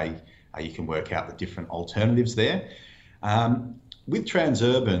 That way you can work out the different alternatives there. With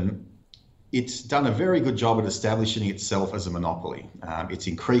Transurban, it's done a very good job at establishing itself as a monopoly. It's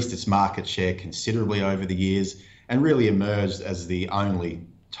increased its market share considerably over the years and really emerged as the only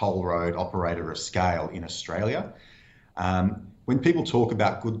toll road operator of scale in Australia. When people talk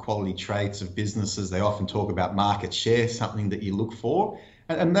about good quality traits of businesses, they often talk about market share, something that you look for.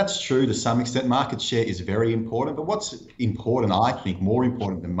 And that's true to some extent. Market share is very important. But what's important, I think, more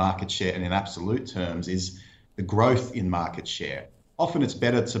important than market share and in absolute terms, is the growth in market share. Often it's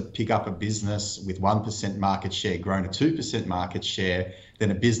better to pick up a business with 1% market share growing to 2% market share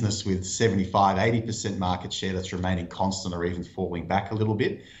than a business with 75, 80% market share that's remaining constant or even falling back a little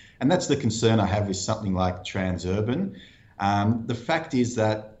bit. And that's the concern I have with something like Transurban. The fact is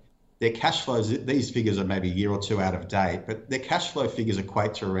that their cash flows, these figures are maybe a year or two out of date, but their cash flow figures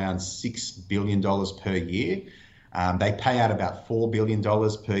equate to around $6 billion per year. They pay out about $4 billion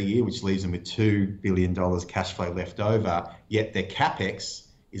per year, which leaves them with $2 billion cash flow left over, yet their CapEx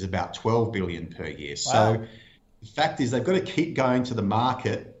is about $12 billion per year. Wow. So the fact is they've got to keep going to the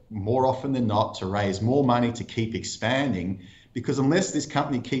market more often than not to raise more money to keep expanding, because unless this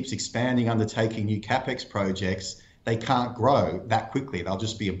company keeps expanding, undertaking new CapEx projects, they can't grow that quickly. They'll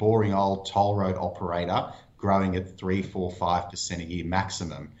just be a boring old toll road operator growing at 3, 4, 5% a year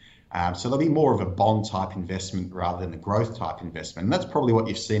maximum. So they'll be more of a bond type investment rather than a growth type investment. And that's probably what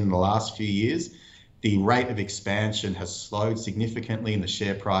you've seen in the last few years. The rate of expansion has slowed significantly and the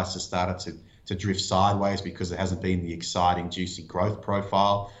share price has started to drift sideways because there hasn't been the exciting, juicy growth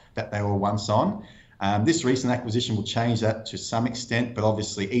profile that they were once on. This recent acquisition will change that to some extent, but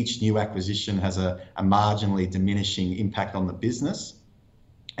obviously each new acquisition has a marginally diminishing impact on the business.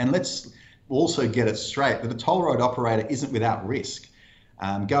 And let's also get it straight, that the toll road operator isn't without risk.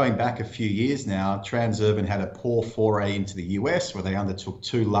 Going back a few years now, Transurban had a poor foray into the US where they undertook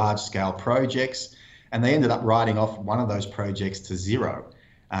 2 large-scale projects, and they ended up writing off one of those projects to zero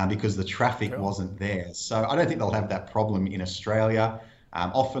because the traffic wasn't there. So I don't think they'll have that problem in Australia.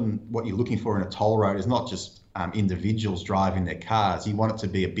 Often what you're looking for in a toll road is not just individuals driving their cars. You want it to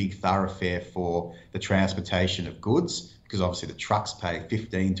be a big thoroughfare for the transportation of goods, because obviously the trucks pay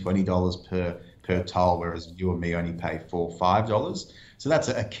 $15, $20 per toll, whereas you and me only pay $4, $5. So that's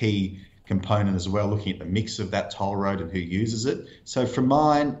a key component as well, looking at the mix of that toll road and who uses it. So for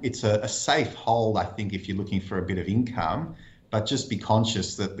mine, it's a safe hold, I think, if you're looking for a bit of income, but just be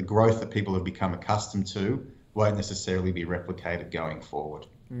conscious that the growth that people have become accustomed to won't necessarily be replicated going forward.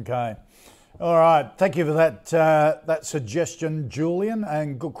 Okay. All right. Thank you for that suggestion, Julian,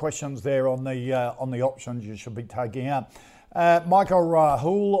 and good questions there on the options you should be taking out. Michael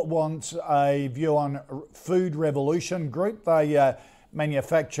Rahul wants a view on Food Revolution Group. They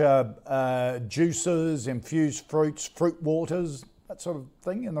manufacture juices, infused fruits, fruit waters, that sort of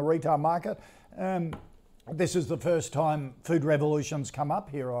thing in the retail market. This is the first time Food Revolution's come up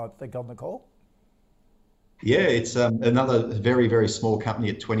here, I think, on the call. Yeah, it's another very, very small company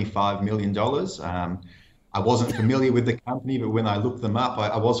at $25 million. I wasn't familiar with the company, but when I looked them up,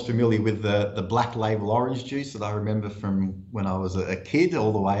 I was familiar with the Black Label orange juice that I remember from when I was a kid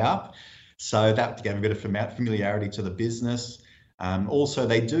all the way up. So that gave a bit of familiarity to the business. Also,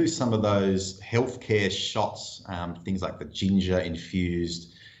 they do some of those healthcare shots, things like the ginger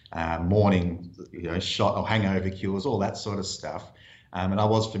infused morning shot or hangover cures, all that sort of stuff. And I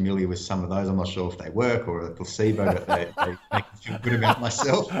was familiar with some of those. I'm not sure if they work or a placebo, but they make me feel good about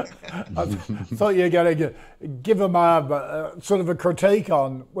myself. I thought you were going to give them sort of a critique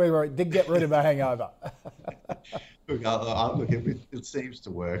on whether it did get rid of a hangover. Look, it seems to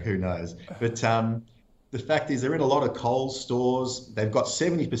work. Who knows? But the fact is they're in a lot of Coles stores. They've got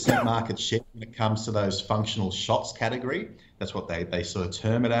 70% market share when it comes to those functional shots category. That's what they sort of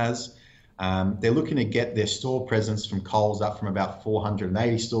term it as. They're looking to get their store presence from Coles up from about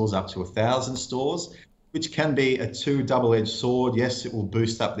 480 stores up to 1,000 stores, which can be a double-edged sword. Yes, it will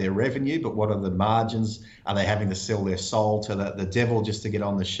boost up their revenue, but what are the margins? Are they having to sell their soul to the devil just to get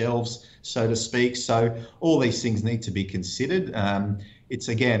on the shelves, so to speak? So all these things need to be considered. It's,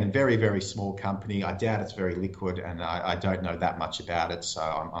 again, a very, very small company. I doubt it's very liquid, and I don't know that much about it, so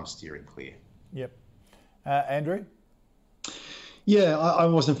I'm steering clear. Yep. Andrew? Yeah, I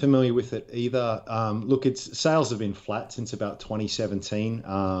wasn't familiar with it either. Look, its sales have been flat since about 2017,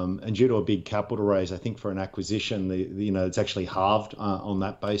 and due to a big capital raise, I think for an acquisition, it's actually halved on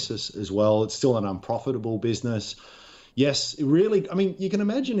that basis as well. It's still an unprofitable business. Yes, it really. I mean, you can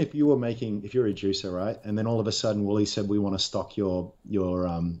imagine if you're a juicer, right? And then all of a sudden, Woolly said, "We want to stock your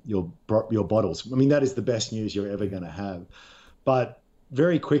bottles." I mean, that is the best news you're ever going to have. But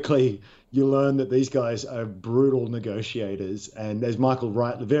very quickly, you learn that these guys are brutal negotiators, and as Michael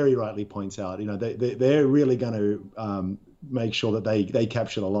very rightly points out, they're really going to make sure that they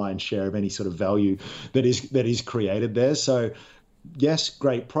capture the lion's share of any sort of value that is created there. So. Yes,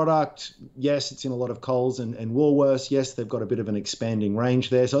 great product. Yes, it's in a lot of Coles and Woolworths. Yes, they've got a bit of an expanding range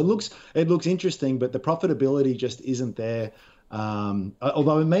there. So it looks interesting, but the profitability just isn't there.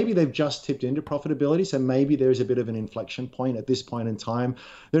 Although maybe they've just tipped into profitability, so maybe there's a bit of an inflection point at this point in time.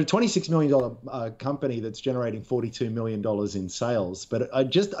 They're a $26 million company that's generating $42 million in sales, but I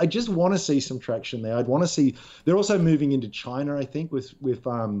just want to see some traction there. I'd want to see. They're also moving into China, I think, with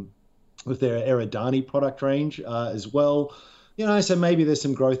their Eridani product range as well. So maybe there's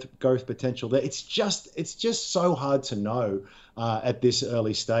some growth potential there. It's just so hard to know at this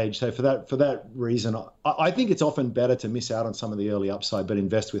early stage. So for that reason, I think it's often better to miss out on some of the early upside, but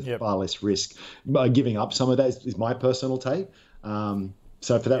invest with far less risk. Giving up some of that is my personal take.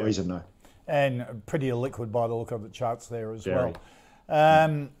 So for that reason, no. And pretty illiquid by the look of the charts there as well.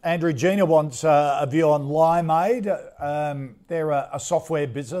 Andrew Gina wants a view on Limeade. They're a software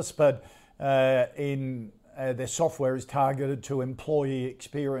business, but their software is targeted to employee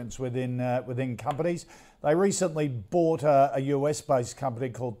experience within companies. They recently bought a US-based company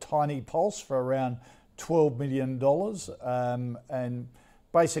called Tiny Pulse for around $12 million, and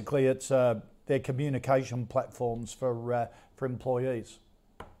basically it's their communication platforms for employees.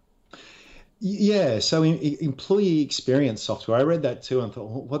 Yeah, so employee experience software, I read that too and thought,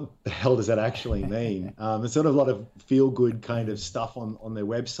 what the hell does that actually mean? There's sort of a lot of feel-good kind of stuff on their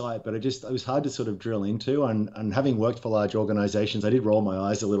website, but it was hard to sort of drill into. And having worked for large organizations, I did roll my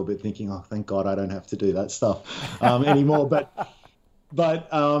eyes a little bit thinking, oh, thank God I don't have to do that stuff anymore. But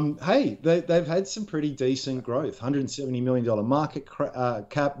hey, they've had some pretty decent growth, $170 million market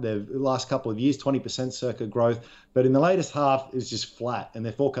cap. The last couple of years, 20% circa growth. But in the latest half, it's just flat, and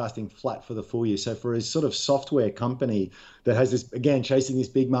they're forecasting flat for the full year. So for a sort of software company that has this, again, chasing this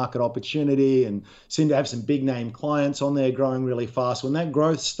big market opportunity and seem to have some big name clients on there growing really fast, when that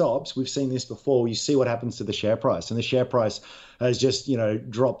growth stops, we've seen this before, you see what happens to the share price. And the share price has just,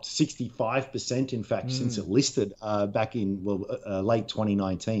 dropped 65%, in fact, since it listed back in late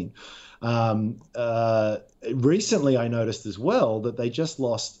 2019. Recently, I noticed as well that they just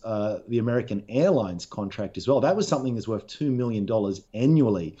lost the American Airlines contract as well. That was something that's worth $2 million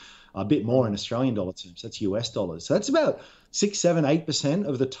annually, a bit more in Australian dollar terms. That's US dollars. So that's about 6, 7, 8%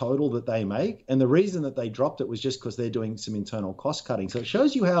 of the total that they make. And the reason that they dropped it was just because they're doing some internal cost cutting. So it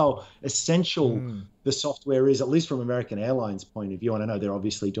shows you how essential the software is, at least from American Airlines' point of view. And I know they're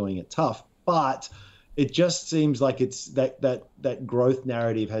obviously doing it tough, but it just seems like it's that growth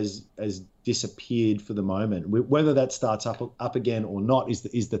narrative has disappeared for the moment. Whether that starts up again or not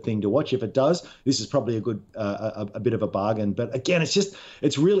is the thing to watch. If it does, this is probably a good a bit of a bargain. But again,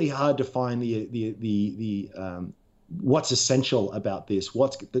 it's really hard to find the what's essential about this.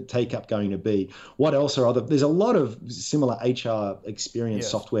 What's the take up going to be? What else are there's a lot of similar HR experience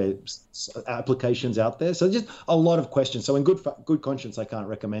software applications out there. So just a lot of questions. So in good conscience, I can't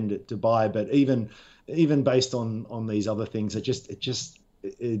recommend it to buy, but even based on these other things,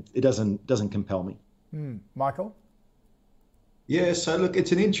 it doesn't compel me. Michael? Yeah, so look,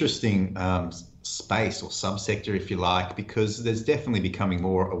 it's an interesting space or subsector, if you like, because there's definitely becoming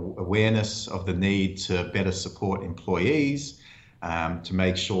more awareness of the need to better support employees, to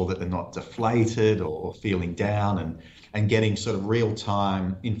make sure that they're not deflated or feeling down, and getting sort of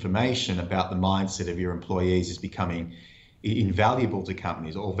real-time information about the mindset of your employees is becoming invaluable to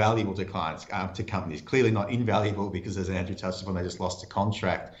companies or valuable to clients, to companies. Clearly not invaluable because, as Andrew touched upon, they just lost a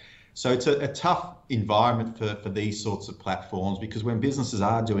contract. So it's a tough environment for these sorts of platforms, because when businesses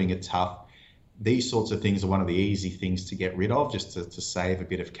are doing it tough, these sorts of things are one of the easy things to get rid of, just to save a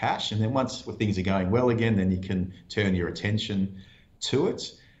bit of cash. And then once things are going well again, then you can turn your attention to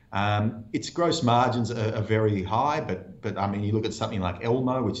it. Its gross margins are very high, but I mean, you look at something like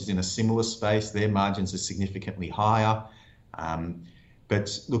Elmo, which is in a similar space, their margins are significantly higher.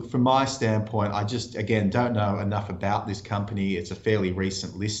 But look, from my standpoint, I just, again, don't know enough about this company. It's a fairly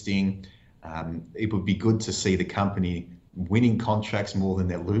recent listing. It would be good to see the company winning contracts more than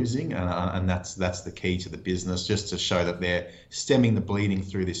they're losing, and that's the key to the business, just to show that they're stemming the bleeding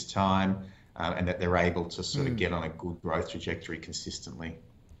through this time, and that they're able to sort of get on a good growth trajectory consistently.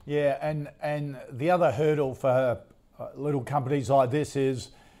 Yeah, and the other hurdle for little companies like this is,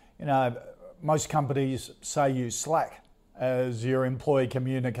 most companies say use Slack as your employee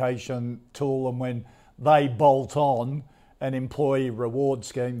communication tool, and when they bolt on an employee reward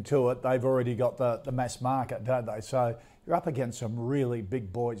scheme to it, they've already got the mass market, don't they? So you're up against some really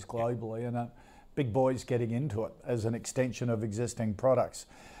big boys globally, and big boys getting into it as an extension of existing products.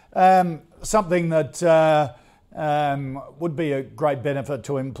 Something that would be a great benefit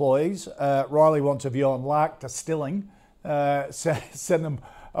to employees. Riley wants a view on Lark Distilling. Send them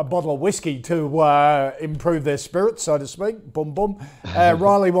a bottle of whiskey to improve their spirits, so to speak. Boom, boom.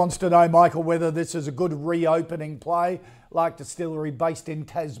 Riley wants to know, Michael, whether this is a good reopening play. Lark Distillery, based in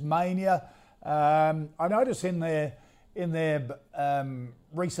Tasmania. I notice in their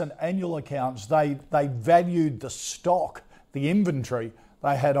recent annual accounts, they valued the stock, the inventory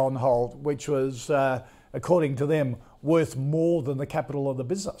they had on hold, which was, according to them, worth more than the capital of the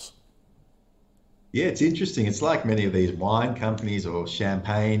business. Yeah, it's interesting. It's like many of these wine companies or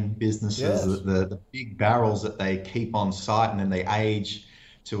champagne businesses, Yes. the big barrels that they keep on site and then they age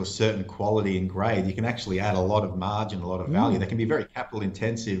to a certain quality and grade. You can actually add a lot of margin, a lot of value. They can be very capital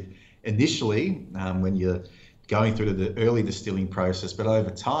intensive initially when you're going through the early distilling process, but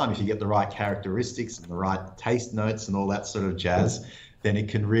over time, if you get the right characteristics and the right taste notes and all that sort of jazz, then it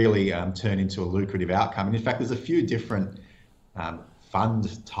can really turn into a lucrative outcome. And in fact, there's a few different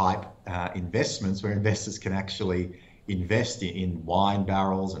fund type investments where investors can actually invest in wine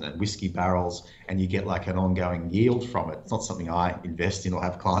barrels and whiskey barrels, and you get like an ongoing yield from it. It's not something I invest in or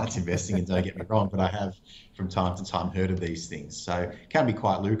have clients investing in, don't get me wrong, but I have from time to time heard of these things. So it can be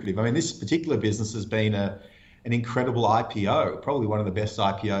quite lucrative. I mean, this particular business has been an incredible IPO, probably one of the best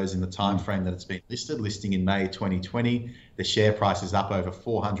IPOs in the time frame that it's been listing in May 2020. The share price is up over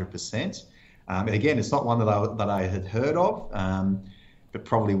 400%. And again, it's not one that I had heard of, but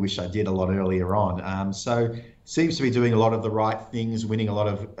probably wish I did a lot earlier on. So seems to be doing a lot of the right things, winning a lot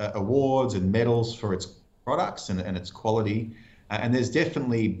of awards and medals for its products and its quality. And there's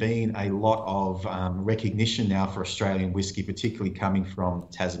definitely been a lot of recognition now for Australian whiskey, particularly coming from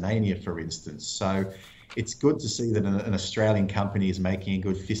Tasmania, for instance. So it's good to see that an Australian company is making a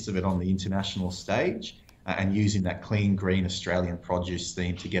good fist of it on the international stage and using that clean, green Australian produce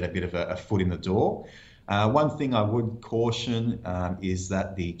theme to get a bit of a foot in the door. One thing I would caution is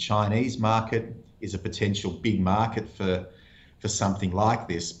that the Chinese market is a potential big market for something like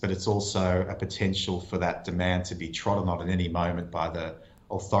this, but it's also a potential for that demand to be trodden on at any moment by the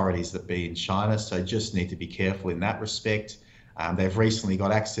authorities that be in China. So just need to be careful in that respect. They've recently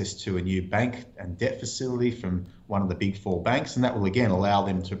got access to a new bank and debt facility from one of the big four banks, and that will again allow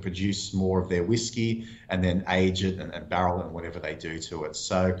them to produce more of their whiskey and then age it and barrel it and whatever they do to it.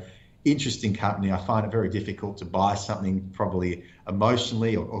 So interesting company. I find it very difficult to buy something probably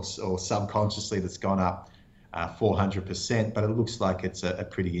emotionally or subconsciously that's gone up 400%, but it looks like it's a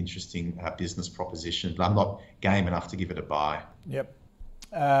pretty interesting business proposition. But I'm not game enough to give it a buy. Yep.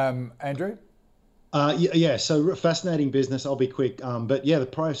 Andrew? Yeah, so fascinating business. I'll be quick. But yeah, the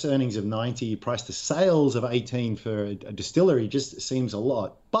price earnings of 90, price to sales of 18 for a distillery just seems a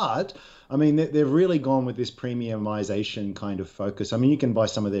lot. But I mean, they've really gone with this premiumization kind of focus. I mean, you can buy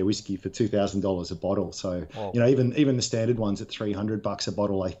some of their whiskey for $2,000 a bottle. So, wow. You know, even the standard ones at $300 a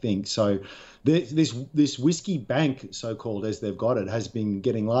bottle, I think. So this whiskey bank, so-called, as they've got it, has been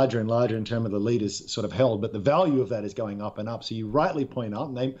getting larger and larger in terms of the litres sort of held, but the value of that is going up and up. So you rightly point out,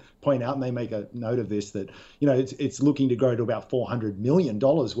 and they make a note of this, that, you know, it's looking to grow to about $400 million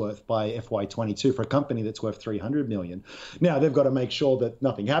worth by FY22 for a company that's worth $300 million. Now, they've got to make sure that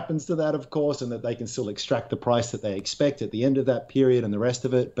nothing happens to that, of course, and that they can still extract the price that they expect at the end of that period and the rest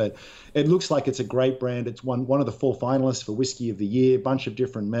of it. But it looks like it's a great brand. It's one of the 4 finalists for Whiskey of the Year, bunch of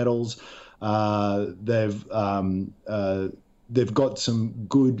different medals. They've got some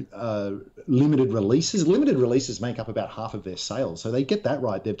good limited releases. Limited releases make up about half of their sales, so they get that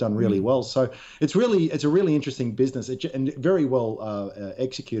right. They've done really well. So it's a really interesting business and very well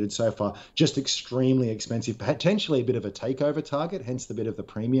executed so far. Just extremely expensive, potentially a bit of a takeover target, hence the bit of the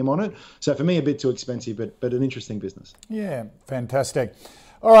premium on it. So for me, a bit too expensive, but an interesting business. Yeah, fantastic.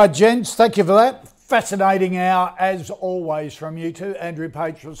 All right, gents, thank you for that. Fascinating hour, as always, from you two. Andrew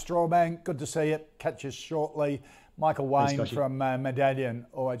Page from Strawman, good to see you. Catch you shortly. Michael Wayne Thanks, from Medallion,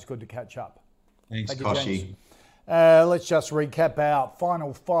 always good to catch up. Thanks, Koshy. Let's just recap our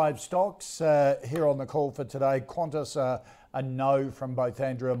final 5 stocks here on the call for today. Qantas, a no from both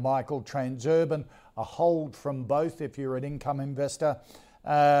Andrew and Michael. Transurban, a hold from both if you're an income investor.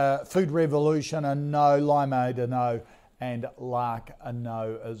 Food Revolution, a no. Limeade, a no. And Lark, a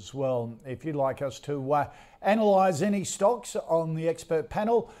no as well. If you'd like us to analyse any stocks on the expert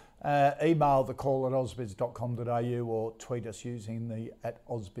panel, email the call at ausbiz.com.au or tweet us using the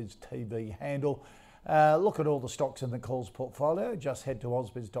 @AusbizTV handle. look at all the stocks in the calls portfolio, just head to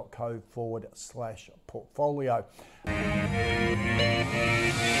ausbiz.co/portfolio.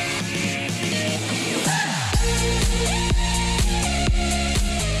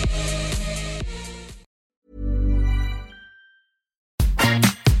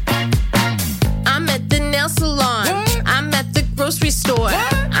 I'm at the nail salon. I'm at the grocery store.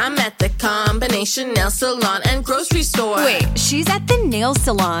 I'm at the combination nail salon and grocery store. Wait, she's at the nail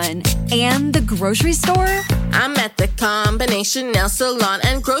salon and the grocery store? I'm at the combination nail salon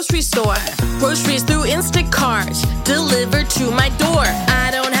and grocery store. Groceries through Instacart, delivered to my door.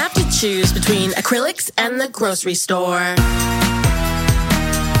 I don't have to choose between acrylics and the grocery store.